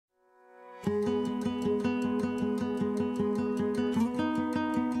Ansel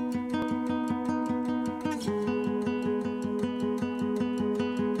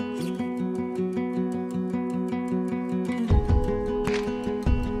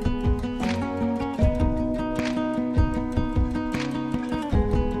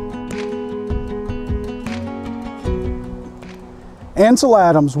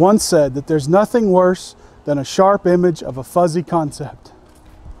Adams once said that there's nothing worse than a sharp image of a fuzzy concept.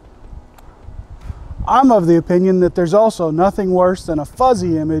 I'm of the opinion that there's also nothing worse than a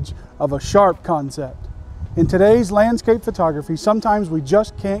fuzzy image of a sharp concept. In today's landscape photography, sometimes we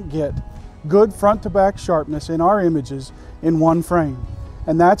just can't get good front-to-back sharpness in our images in one frame.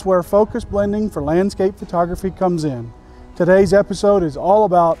 And that's where focus blending for landscape photography comes in. Today's episode is all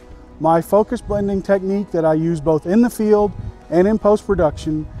about my focus blending technique that I use both in the field and in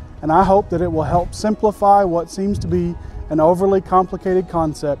post-production, and I hope that it will help simplify what seems to be an overly complicated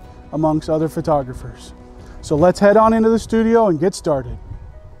concept amongst other photographers. So let's head on into the studio and get started.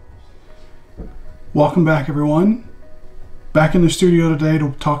 Welcome back, everyone. Back in the studio today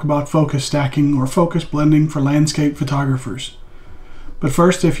to talk about focus stacking or focus blending for landscape photographers. But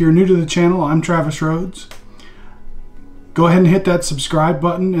first, if you're new to the channel, I'm Travis Rhodes. Go ahead and hit that subscribe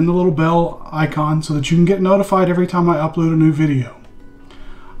button and the little bell icon so that you can get notified every time I upload a new video.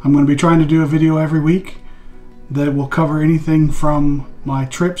 I'm going to be trying to do a video every week that will cover anything from my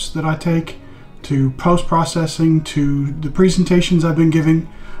trips that I take to post-processing to the presentations I've been giving.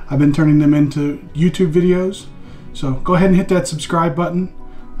 I've been turning them into YouTube videos. So go ahead and hit that subscribe button.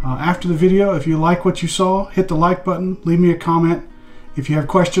 After the video, if you like what you saw, hit the like button, leave me a comment. If you have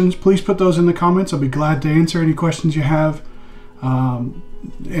questions, please put those in the comments. I'll be glad to answer any questions you have.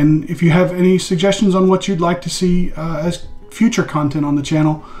 And if you have any suggestions on what you'd like to see as future content on the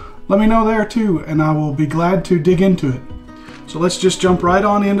channel, let me know there too, and I will be glad to dig into it. So let's just jump right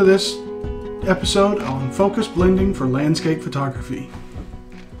on into this episode on focus blending for landscape photography.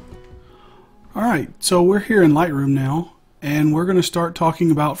 Alright, so we're here in Lightroom now, and we're going to start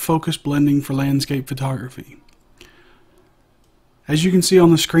talking about focus blending for landscape photography. As you can see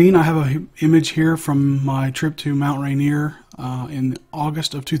on the screen, I have an image here from my trip to Mount Rainier in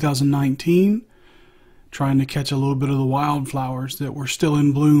August of 2019, trying to catch a little bit of the wildflowers that were still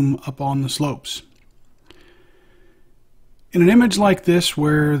in bloom up on the slopes. In an image like this,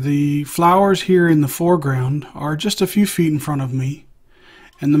 where the flowers here in the foreground are just a few feet in front of me,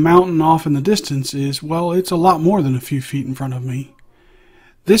 and the mountain off in the distance is, well, it's a lot more than a few feet in front of me,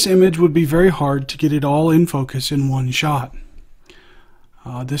 this image would be very hard to get it all in focus in one shot.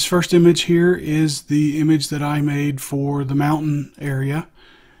 This first image here is the image that I made for the mountain area.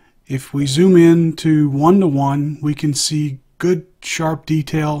 If we zoom in to 1:1, we can see good sharp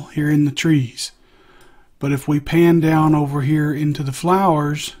detail here in the trees. But if we pan down over here into the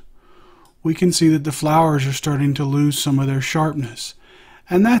flowers, we can see that the flowers are starting to lose some of their sharpness.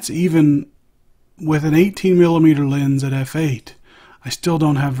 And that's even with an 18mm lens at f8. I still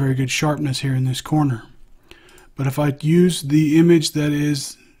don't have very good sharpness here in this corner. But if I use the image that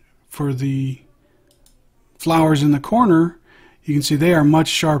is for the flowers in the corner, you can see they are much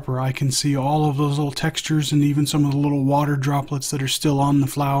sharper. I can see all of those little textures and even some of the little water droplets that are still on the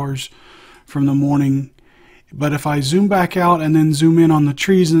flowers from the morning. But if I zoom back out and then zoom in on the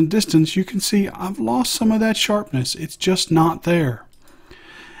trees in the distance, you can see I've lost some of that sharpness. It's just not there.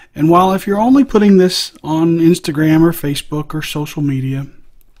 And while if you're only putting this on Instagram or Facebook or social media,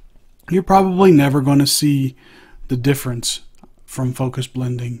 you're probably never going to see the difference from focus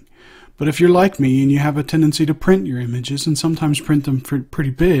blending. But if you're like me and you have a tendency to print your images and sometimes print them pretty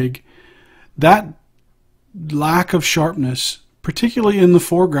big, that lack of sharpness, particularly in the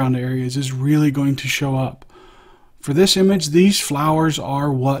foreground areas, is really going to show up. For this image, these flowers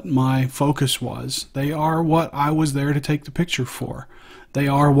are what my focus was. They are what I was there to take the picture for. They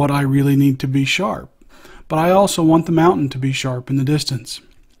are what I really need to be sharp. But I also want the mountain to be sharp in the distance.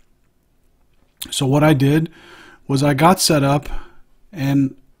 So what I did was I got set up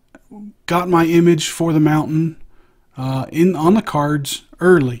and got my image for the mountain on the cards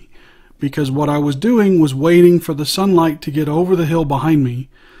early, because what I was doing was waiting for the sunlight to get over the hill behind me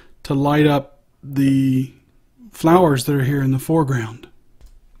to light up the flowers that are here in the foreground.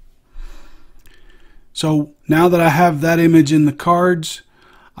 So now that I have that image in the cards,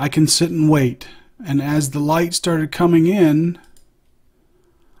 I can sit and wait. And as the light started coming in,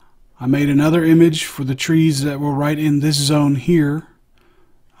 I made another image for the trees that were right in this zone here.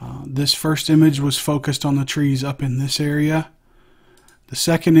 This first image was focused on the trees up in this area. The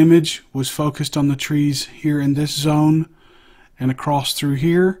second image was focused on the trees here in this zone and across through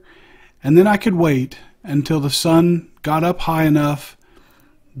here. And then I could wait until the sun got up high enough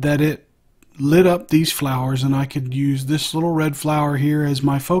that it lit up these flowers, and I could use this little red flower here as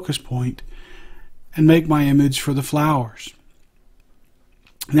my focus point and make my image for the flowers.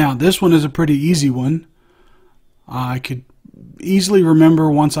 Now this one is a pretty easy one. I could easily remember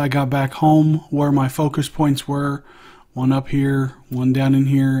once I got back home where my focus points were. One up here, one down in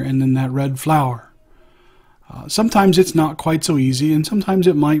here, and then that red flower. Sometimes it's not quite so easy, and sometimes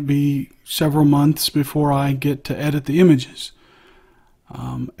it might be several months before I get to edit the images.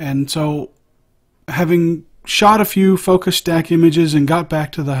 And so having shot a few focus stack images and got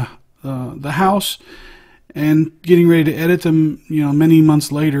back to the house and getting ready to edit them, many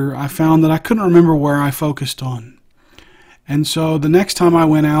months later, I found that I couldn't remember where I focused on. And so the next time I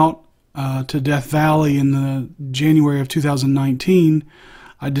went out to Death Valley in the January of 2019,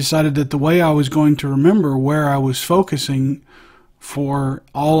 I decided that the way I was going to remember where I was focusing for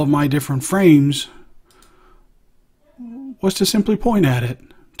all of my different frames was to simply point at it,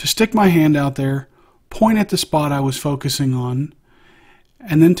 to stick my hand out there, point at the spot I was focusing on,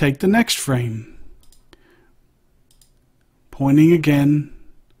 and then take the next frame, pointing again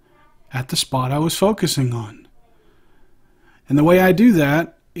at the spot I was focusing on. And the way I do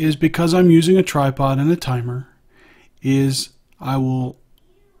that is, because I'm using a tripod and a timer, is I will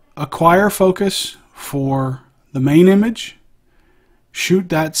acquire focus for the main image, shoot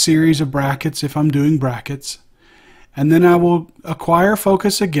that series of brackets if I'm doing brackets, and then I will acquire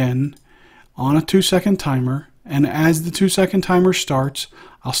focus again on a 2-second timer, and as the 2-second timer starts,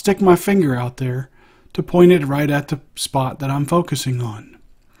 I'll stick my finger out there to point it right at the spot that I'm focusing on.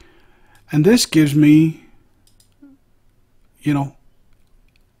 And this gives me,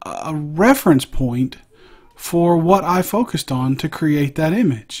 a reference point for what I focused on to create that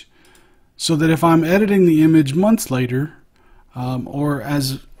image, so that if I'm editing the image months later, or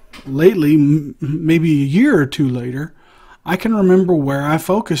as lately, maybe a year or two later, I can remember where I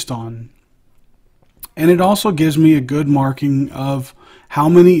focused on. And it also gives me a good marking of how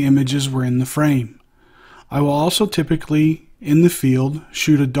many images were in the frame. I will also typically, in the field,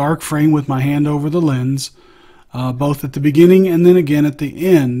 shoot a dark frame with my hand over the lens, both at the beginning and then again at the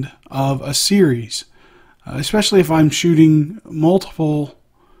end of a series, especially if I'm shooting multiple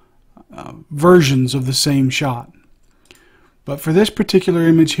versions of the same shot. But for this particular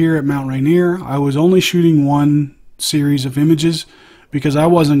image here at Mount Rainier, I was only shooting one series of images because I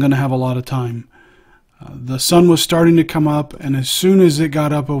wasn't going to have a lot of time. The sun was starting to come up, and as soon as it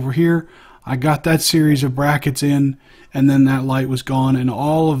got up over here, I got that series of brackets in, and then that light was gone, and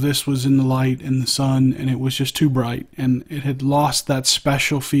all of this was in the light and the sun, and it was just too bright, and it had lost that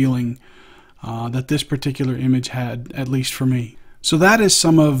special feeling that this particular image had, at least for me. So that is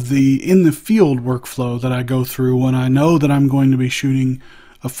some of the in the field workflow that I go through when I know that I'm going to be shooting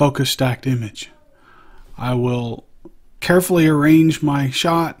a focus stacked image. I will carefully arrange my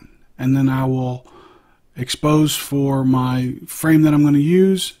shot, and then I will expose for my frame that I'm going to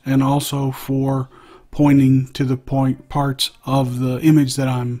use, and also for pointing to the parts of the image that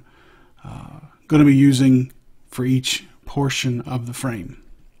I'm going to be using for each portion of the frame.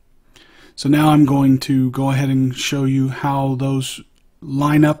 So now I'm going to go ahead and show you how those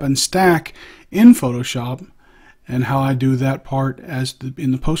line up and stack in Photoshop, and how I do that part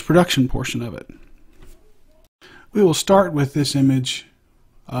in the post-production portion of it. We will start with this image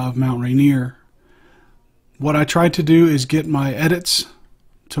of Mount Rainier. What I tried to do is get my edits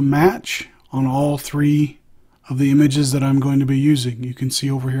to match on all three of the images that I'm going to be using. You can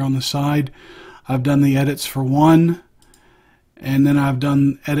see over here on the side, I've done the edits for one, and then I've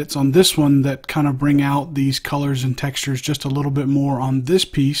done edits on this one that kind of bring out these colors and textures just a little bit more on this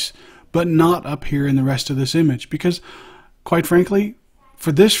piece, but not up here in the rest of this image, because quite frankly,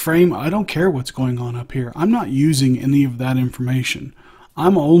 for this frame, I don't care what's going on up here. I'm not using any of that information.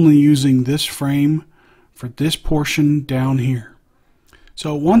 I'm only using this frame for this portion down here.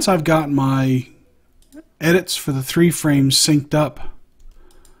 So once I've got my edits for the 3 frames synced up,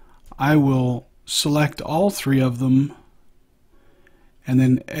 I will select all 3 of them and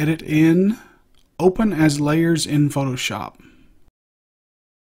then edit in, open as layers in Photoshop.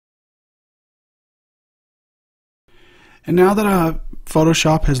 And now that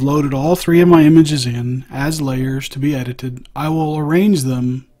Photoshop has loaded all 3 of my images in as layers to be edited, I will arrange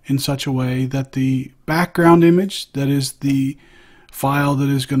them in such a way that the background image, that is the file that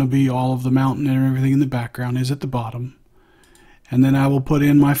is going to be all of the mountain and everything in the background, is at the bottom. And then I will put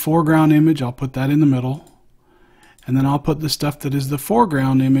in my foreground image, I'll put that in the middle. And then I'll put the stuff that is the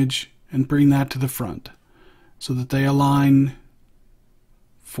foreground image and bring that to the front, so that they align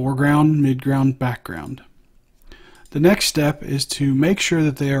foreground, midground, background. The next step is to make sure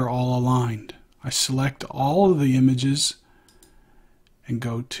that they are all aligned. I select all of the images and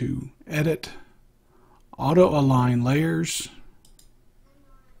go to Edit, Auto Align Layers.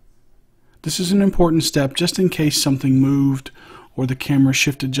 This is an important step just in case something moved or the camera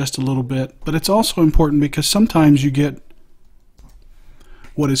shifted just a little bit, but it's also important because sometimes you get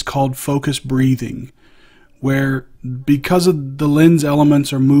what is called focus breathing, where because of the lens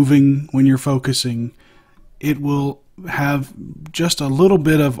elements are moving when you're focusing, it will have just a little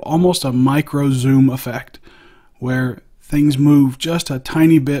bit of almost a micro zoom effect where things move just a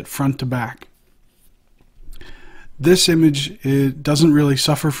tiny bit front to back. This image, it doesn't really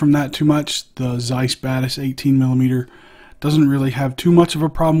suffer from that too much. The Zeiss Batis 18mm doesn't really have too much of a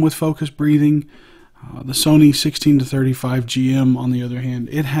problem with focus breathing. The Sony 16-35 GM, on the other hand,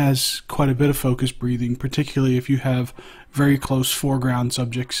 it has quite a bit of focus breathing, particularly if you have very close foreground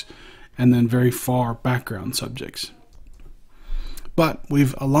subjects and then very far background subjects. But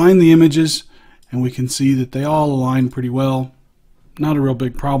we've aligned the images and we can see that they all align pretty well. Not a real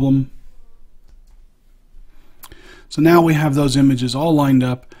big problem. So now we have those images all lined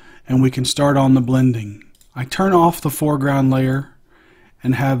up and we can start on the blending. I turn off the foreground layer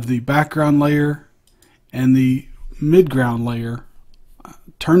and have the background layer and the midground layer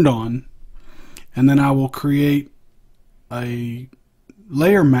turned on, and then I will create a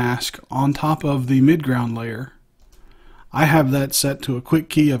layer mask on top of the midground layer. I have that set to a quick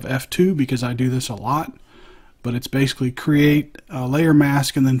key of F2 because I do this a lot, but it's basically create a layer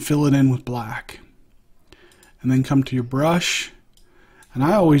mask and then fill it in with black. And then come to your brush, and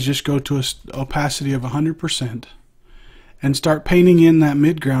I always just go to an opacity of 100% and start painting in that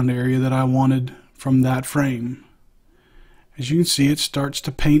midground area that I wanted from that frame. As you can see, it starts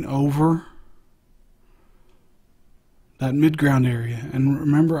to paint over that midground area. And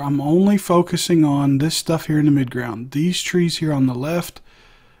remember, I'm only focusing on this stuff here in the midground. These trees here on the left,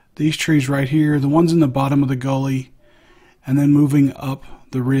 these trees right here, the ones in the bottom of the gully, and then moving up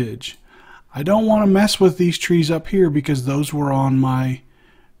the ridge. I don't want to mess with these trees up here because those were on my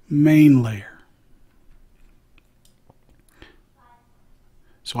main layer.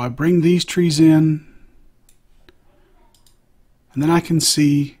 So I bring these trees in, and then I can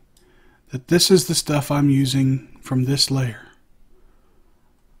see that this is the stuff I'm using from this layer.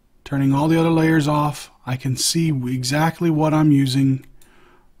 Turning all the other layers off, I can see exactly what I'm using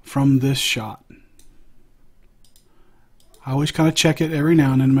from this shot. I always kind of check it every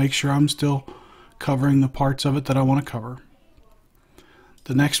now and then to make sure I'm still covering the parts of it that I want to cover.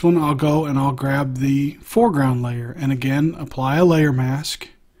 The next one, I'll go and I'll grab the foreground layer and again apply a layer mask,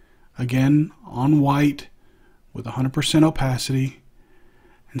 again on white with 100% opacity,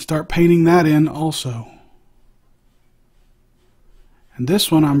 and start painting that in also. And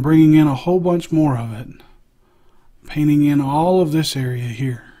this one I'm bringing in a whole bunch more of it, painting in all of this area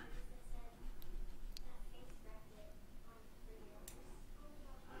here.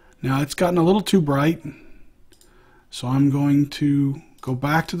 Now it's gotten a little too bright, so I'm going to go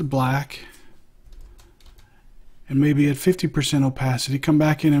back to the black and maybe at 50% opacity come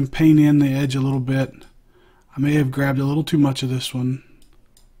back in and paint in the edge a little bit. I may have grabbed a little too much of this one.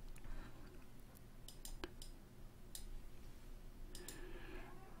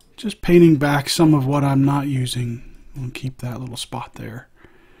 Just painting back some of what I'm not using. I'll keep that little spot there,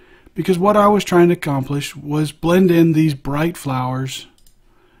 because what I was trying to accomplish was blend in these bright flowers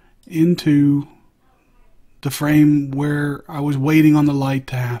into the frame where I was waiting on the light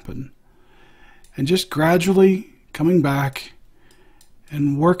to happen, and just gradually coming back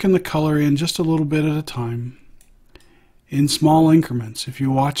and working the color in just a little bit at a time in small increments. If you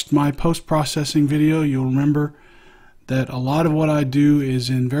watched my post-processing video, you'll remember that a lot of what I do is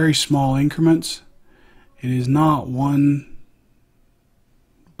in very small increments. It is not one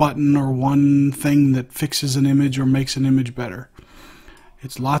button or one thing that fixes an image or makes an image better.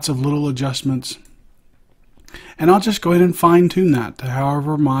 It's lots of little adjustments. And I'll just go ahead and fine-tune that to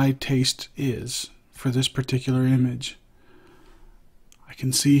however my taste is for this particular image. I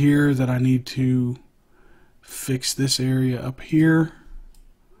can see here that I need to fix this area up here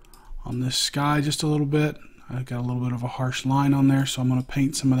on this sky just a little bit. I've got a little bit of a harsh line on there, so I'm going to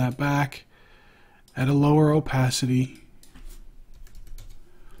paint some of that back at a lower opacity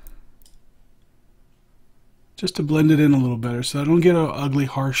just to blend it in a little better so I don't get an ugly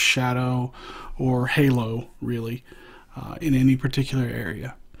harsh shadow or halo really in any particular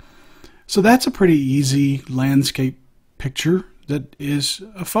area. So that's a pretty easy landscape picture that is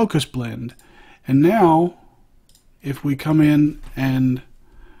a focus blend. And now if we come in and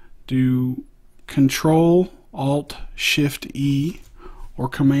do Control Alt Shift E or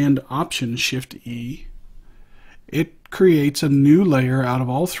Command Option Shift E, it creates a new layer out of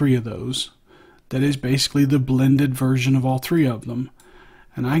all three of those that is basically the blended version of all three of them.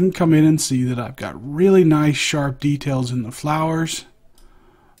 And I can come in and see that I've got really nice sharp details in the flowers,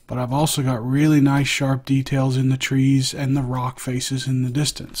 but I've also got really nice sharp details in the trees and the rock faces in the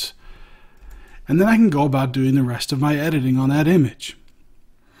distance. And then I can go about doing the rest of my editing on that image.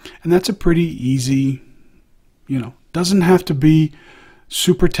 And that's a pretty easy, doesn't have to be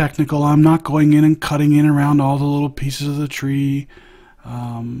super technical. I'm not going in and cutting in around all the little pieces of the tree,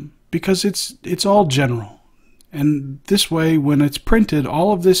 because it's all general. And this way, when it's printed,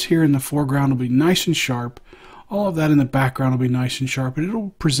 all of this here in the foreground will be nice and sharp. All of that in the background will be nice and sharp, and it'll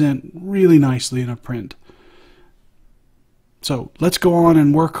present really nicely in a print. So let's go on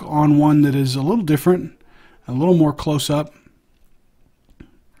and work on one that is a little different, a little more close up,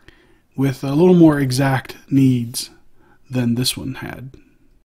 with a little more exact needs than this one had.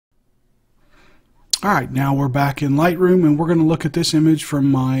 Alright, now we're back in Lightroom, and we're going to look at this image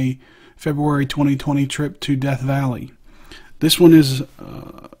from my February 2020 trip to Death Valley. This one is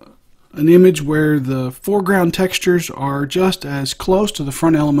an image where the foreground textures are just as close to the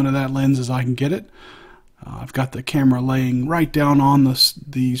front element of that lens as I can get it. I've got the camera laying right down on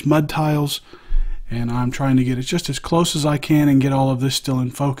these mud tiles, and I'm trying to get it just as close as I can and get all of this still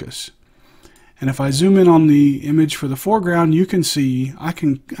in focus. And if I zoom in on the image for the foreground, you can see I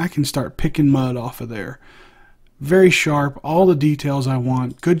can start picking mud off of there. Very sharp, all the details I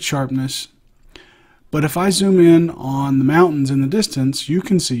want, good sharpness. But if I zoom in on the mountains in the distance, you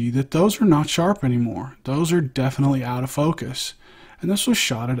can see that those are not sharp anymore. Those are definitely out of focus. And this was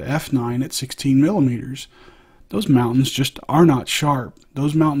shot at f9 at 16 millimeters. Those mountains just are not sharp.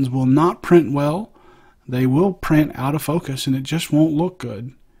 Those mountains will not print well. They will print out of focus, and it just won't look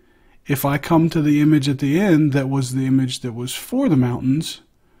good. If I come to the image at the end that was the image that was for the mountains,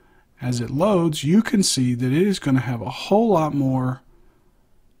 as it loads, you can see that it is going to have a whole lot more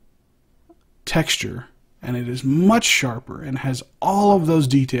texture, and it is much sharper and has all of those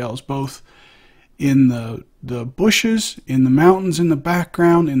details, both in the bushes, in the mountains in the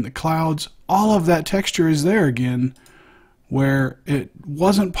background, in the clouds. All of that texture is there again, where it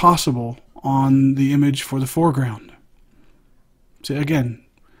wasn't possible on the image for the foreground. See, again,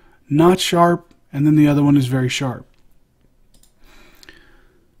 not sharp, and then the other one is very sharp.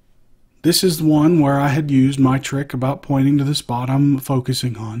 This is the one where I had used my trick about pointing to the spot I'm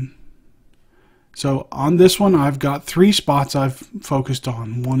focusing on. So on this one, I've got 3 spots I've focused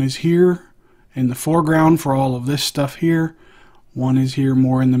on. One is here in the foreground for all of this stuff here. One is here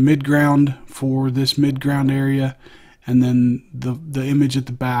more in the midground for this midground area. And then the image at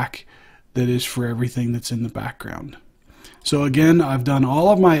the back that is for everything that's in the background. So again, I've done all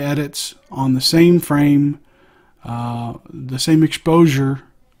of my edits on the same frame, the same exposure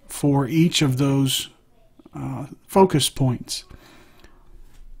for each of those focus points.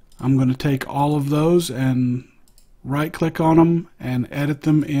 I'm going to take all of those and right click on them and edit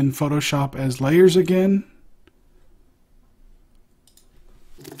them in Photoshop as layers again.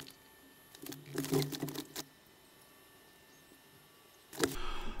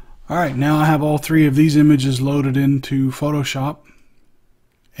 Alright, now I have all 3 of these images loaded into Photoshop.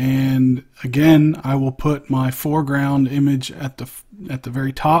 And again, I will put my foreground image at the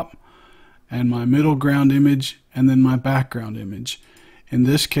very top, and my middle ground image, and then my background image. In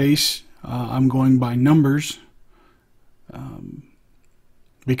this case, I'm going by numbers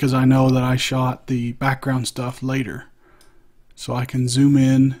because I know that I shot the background stuff later. So I can zoom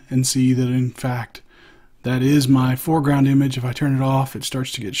in and see that in fact that is my foreground image. If I turn it off, it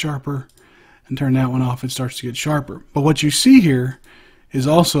starts to get sharper, and turn that one off, it starts to get sharper. But what you see here is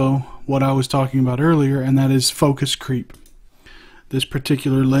also what I was talking about earlier, and that is focus creep. This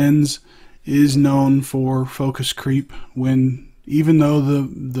particular lens is known for focus creep when, even though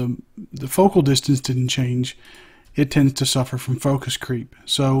the focal distance didn't change, it tends to suffer from focus creep.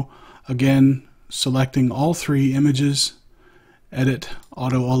 So again, selecting all 3 images, edit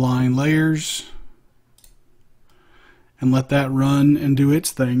auto align layers, and let that run and do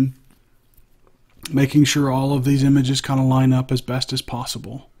its thing, making sure all of these images kind of line up as best as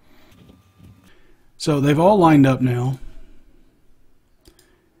possible. So they've all lined up now,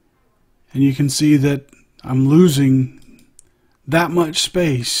 and you can see that I'm losing that much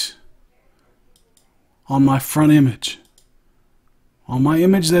space on my front image. On my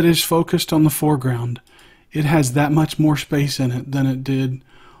image that is focused on the foreground, it has that much more space in it than it did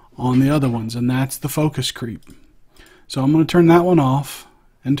on the other ones, and that's the focus creep. So I'm going to turn that one off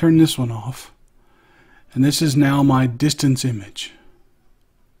and turn this one off. And this is now my distance image.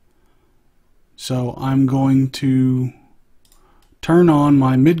 So I'm going to turn on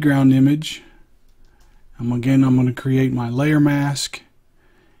my midground image. And again, I'm going to create my layer mask.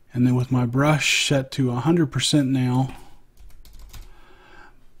 And then with my brush set to 100% now,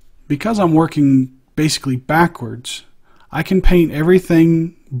 because I'm working basically backwards, I can paint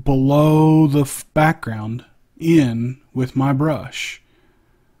everything below the background in with my brush.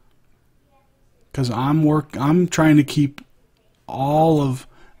 Because I'm trying to keep all of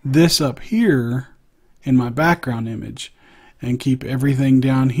this up here in my background image and keep everything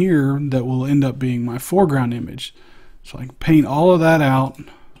down here that will end up being my foreground image. So I can paint all of that out.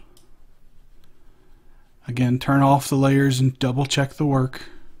 Again, turn off the layers and double check the work.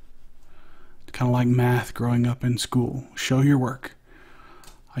 It's kind of like math growing up in school. Show your work.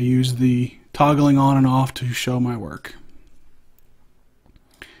 I use the toggling on and off to show my work.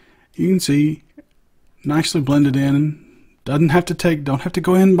 You can see nicely blended in. Don't have to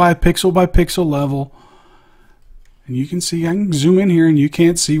go in by pixel level. And you can see, I can zoom in here and you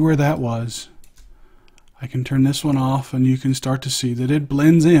can't see where that was. I can turn this one off and you can start to see that it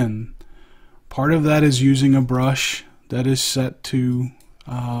blends in. Part of that is using a brush that is set to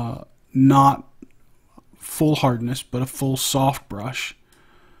not full hardness, but a full soft brush.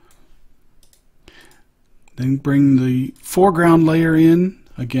 Then bring the foreground layer in,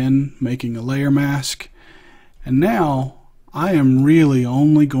 again making a layer mask. And now I am really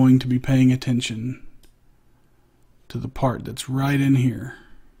only going to be paying attention to the part that's right in here.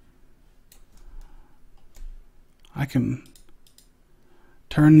 I can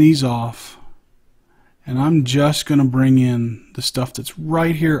turn these off, and I'm just going to bring in the stuff that's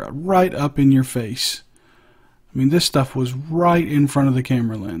right here, right up in your face. I mean, this stuff was right in front of the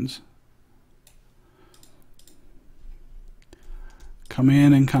camera lens. Come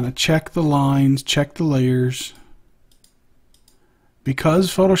in and kind of check the lines, check the layers.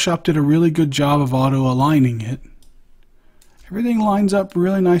 Because Photoshop did a really good job of auto-aligning it, everything lines up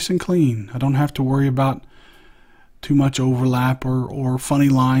really nice and clean. I don't have to worry about too much overlap or funny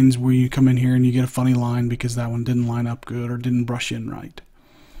lines where you come in here and you get a funny line because that one didn't line up good or didn't brush in right.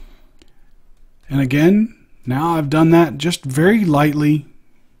 And again, now I've done that just very lightly,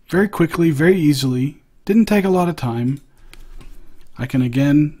 very quickly, very easily. Didn't take a lot of time. I can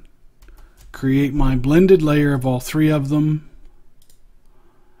again create my blended layer of all three of them.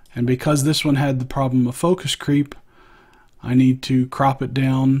 And because this one had the problem of focus creep, I need to crop it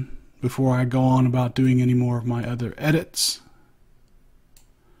down before I go on about doing any more of my other edits.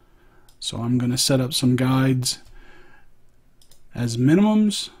 So I'm going to set up some guides as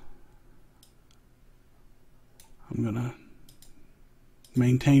minimums. I'm going to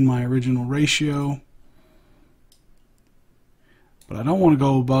maintain my original ratio, but I don't want to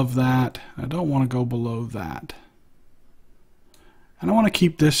go above that. I don't want to go below that. And I want to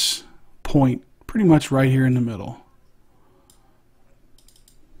keep this point pretty much right here in the middle.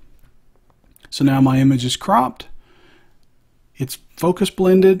 So now my image is cropped, it's focus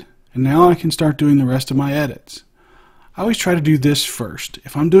blended, and now I can start doing the rest of my edits. I always try to do this first.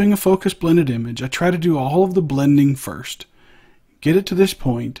 If I'm doing a focus blended image, I try to do all of the blending first. Get it to this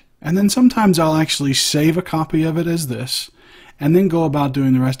point, and then sometimes I'll actually save a copy of it as this, and then go about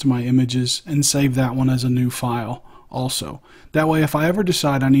doing the rest of my images and save that one as a new file also. That way, if I ever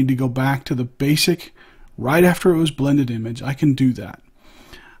decide I need to go back to the basic right after it was blended image, I can do that.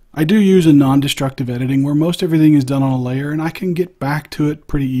 I do use a non-destructive editing where most everything is done on a layer and I can get back to it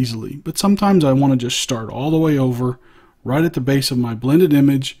pretty easily. But sometimes I want to just start all the way over right at the base of my blended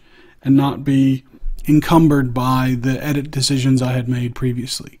image and not be encumbered by the edit decisions I had made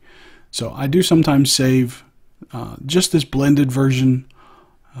previously. So I do sometimes save just this blended version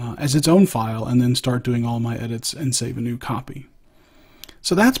as its own file and then start doing all my edits and save a new copy.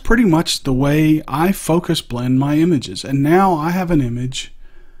 So that's pretty much the way I focus blend my images. And now I have an image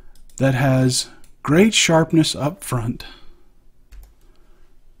that has great sharpness up front,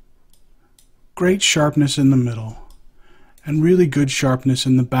 great sharpness in the middle, and really good sharpness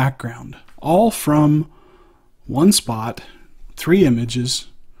in the background. All from one spot, 3 images.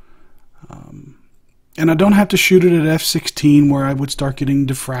 And I don't have to shoot it at f16 where I would start getting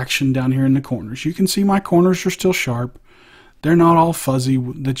diffraction down here in the corners. You can see my corners are still sharp. They're not all fuzzy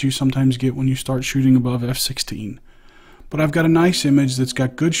that you sometimes get when you start shooting above f16. But I've got a nice image that's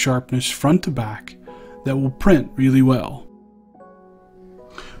got good sharpness front to back that will print really well.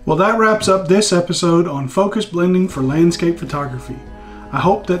 Well, that wraps up this episode on focus blending for landscape photography. I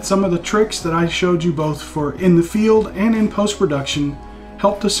hope that some of the tricks that I showed you both for in the field and in post-production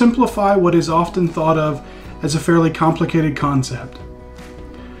help to simplify what is often thought of as a fairly complicated concept.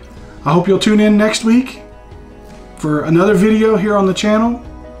 I hope you'll tune in next week for another video here on the channel.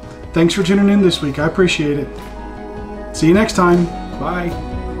 Thanks for tuning in this week. I appreciate it. See you next time. Bye.